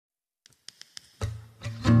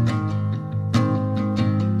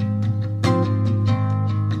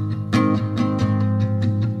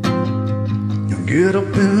Get up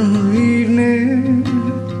in the evening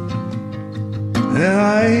and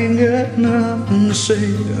I ain't got nothing to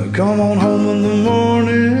say. I come on home in the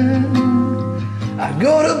morning, I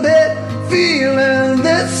go to bed feeling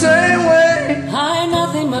that same way. I ain't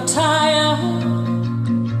nothing but tired,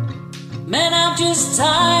 man, I'm just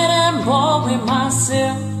tired and bored with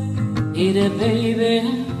myself. Hit it,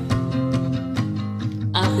 baby,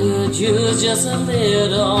 I could use just a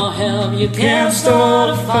little help. You can't start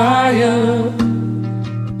a fire,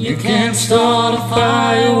 you can't start a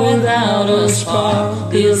fire without a spark.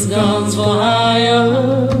 This gun's for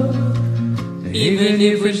hire, even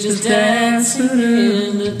if we're just dancing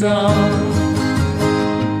in the dark.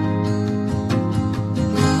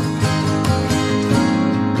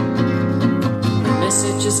 The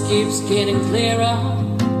message just keeps getting clearer.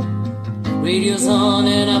 Radio's on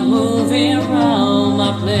and I'm moving around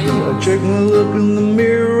my place. I check my look in the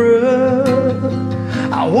mirror,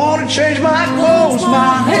 I wanna change my clothes,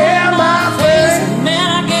 my hair, my face. Man,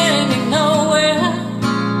 I can't get nowhere,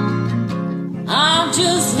 I'm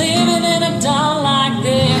just living in a dark like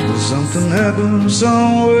this. Something happened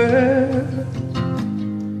somewhere,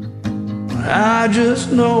 I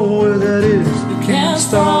just know where that is. You can't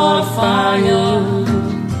start a fire,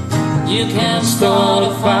 you can't start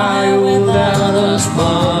a fire without a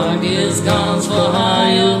spark. This gun's for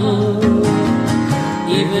hire,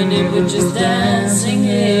 even if we're just dancing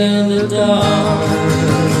in the dark.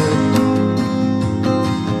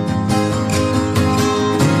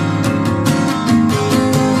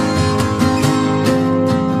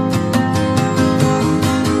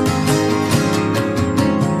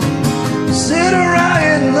 Sit around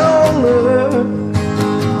and over,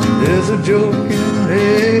 there's a joke in my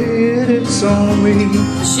head, it's on me.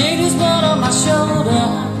 The shade is blood on my shoulder,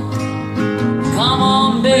 come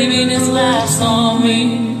on baby, this laughs on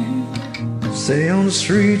me. Stay on the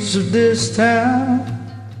streets of this town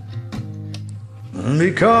and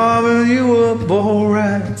be carving you up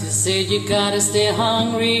alright. Just say you gotta stay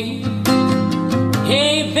hungry.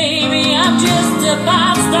 Hey baby, I'm just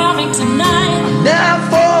about starving tonight. I'm down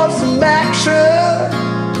for some action,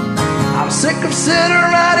 I'm sick of sitting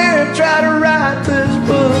right here and trying to write this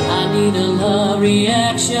book. I need a love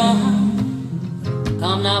reaction.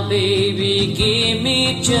 Come now baby, give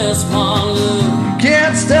me just one look.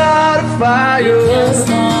 Can't start a fire, Can't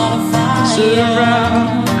start a fire. sit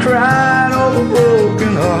around crying over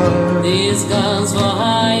broken hearts. These guns for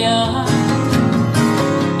hire,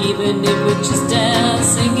 even if we're just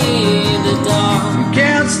dancing in the dark.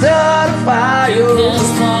 Can't start a fire, Can't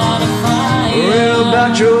start a fire. worry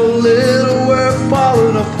about your little work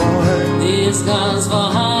falling apart. These guns for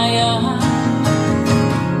hire,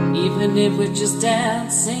 even if we're just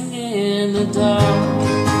dancing in the dark.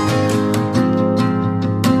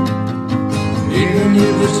 Even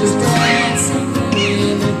if we're just dancing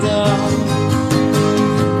in the dark.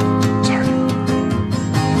 Sorry.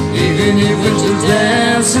 Even if we're just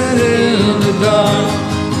dancing in the dark.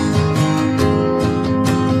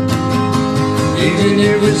 Even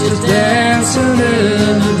if we're just dancing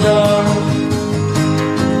in the dark.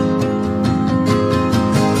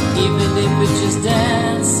 Even if we're just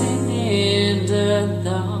dancing in the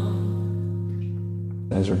dark.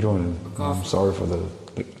 Thanks for joining. I'm sorry for the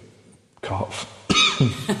cough.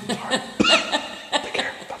 Sorry.